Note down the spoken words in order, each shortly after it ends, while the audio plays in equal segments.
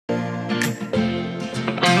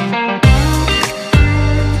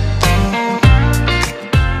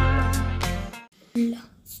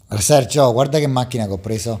Sergio, guarda che macchina che ho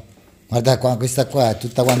preso. Guarda qua, questa qua è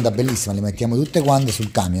tutta quanta bellissima, le mettiamo tutte quante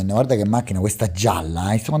sul camion. Guarda che macchina, questa gialla,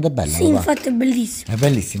 hai visto quanto è bella? Sì, papà? infatti è bellissima. È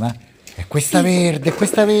bellissima? E questa verde,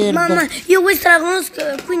 questa verde. Mamma, io questa la conosco,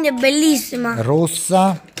 quindi è bellissima.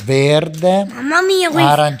 Rossa, verde, Mamma mia,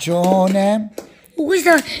 questa, arancione,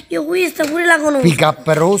 io questa pure la conosco. pick up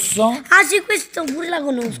rosso, Ah sì, questa pure la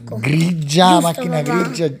conosco. grigia, Giusto, macchina papà.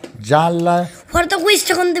 grigia, gialla. Guarda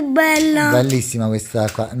questa quanto è bella. Bellissima questa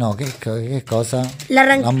qua. No, che cosa?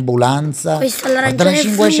 L'aran- L'ambulanza. Questa è Guarda la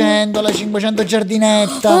l'arancione 500, la 500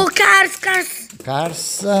 giardinetta. Oh, Cars.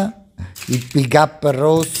 Cars, il pick up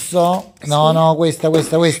rosso. No, no, questa.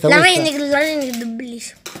 La questa. vendi che è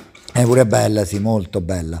bellissima. È pure bella, sì, molto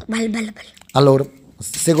bella. Bella. Allora,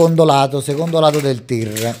 secondo lato del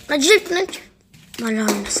tir. La Jeep, Madonna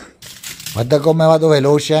santa. Guarda come vado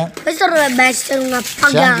veloce. Questo dovrebbe essere una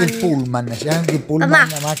C'è anche il Pagani. pullman, Mamma,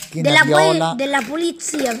 macchina viola, della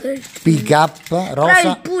polizia. pick up Però il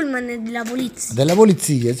rosa. pullman è della polizia. Della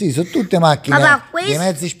polizia, sì, sono tutte macchine Papà, dei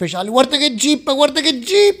mezzi speciali. Guarda che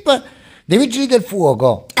jeep, dei vigili del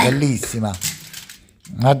fuoco, bellissima.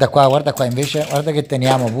 Guarda qua, invece, guarda che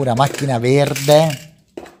teniamo pure macchina verde,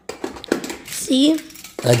 Sì.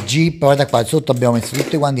 la jeep, guarda qua, sotto abbiamo messo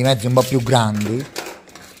tutti quanti i mezzi un po' più grandi.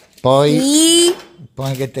 Poi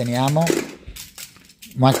che teniamo?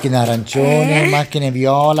 Macchina arancione, macchine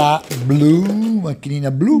viola,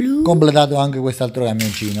 macchinina blu, completato anche quest'altro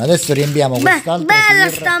camioncino. Adesso riempiamo quest'altro Bella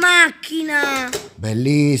tir. sta macchina.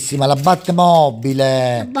 Bellissima, la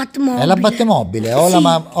Batmobile. È la Batmobile o, Sì.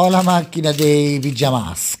 o la macchina dei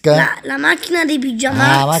Pijamask. La macchina dei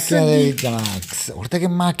Pijamax. La macchina dei Pijamax. Guarda che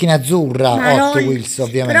macchina azzurra, Hotwheels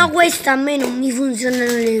ovviamente. Però questa a me non mi funzionano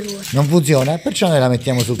le ruote. Non funziona, perciò noi la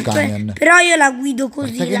mettiamo sul camion. Però io la guido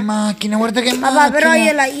così. Guarda che macchina, guarda che Papà, macchina. però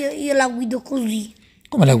io la guido così.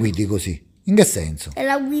 Come la guidi così? In che senso? E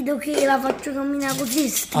la guido che la faccio camminare così,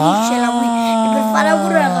 strisce Ah. la guido. E per fare la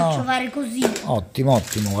curva la faccio fare così. Ottimo.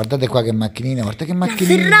 Guardate qua che macchinina, guarda che La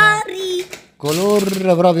macchinina. Ferrari.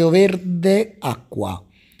 Color proprio verde acqua.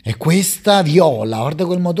 E questa viola, guarda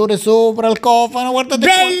quel motore sopra il cofano, guardate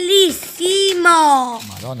qua. Bellissimo.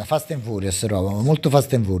 Madonna, Fast and Furious roba, molto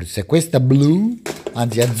Fast and Furious. E questa blu,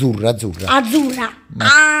 anzi azzurra. Azzurra.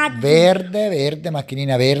 Verde,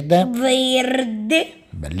 macchinina verde. Verde.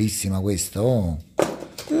 Bellissima questa, oh.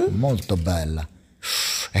 Molto bella.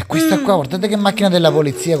 E questa qua, guardate che macchina della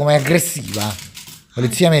polizia, com'è aggressiva.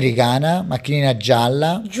 Polizia americana, macchinina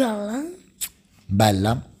gialla, Gialla.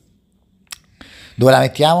 bella. Dove la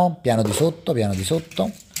mettiamo? Piano di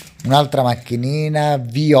sotto. Un'altra macchinina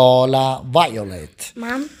viola, violet.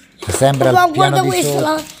 Ma Che sembra il piano guarda di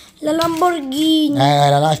questa, sotto. la Lamborghini.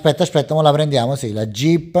 Aspetta, ora la prendiamo, sì, la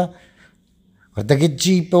Jeep. Guarda che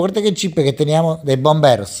Jeep che teniamo dei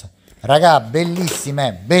Bomberos. Raga,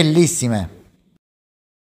 bellissime.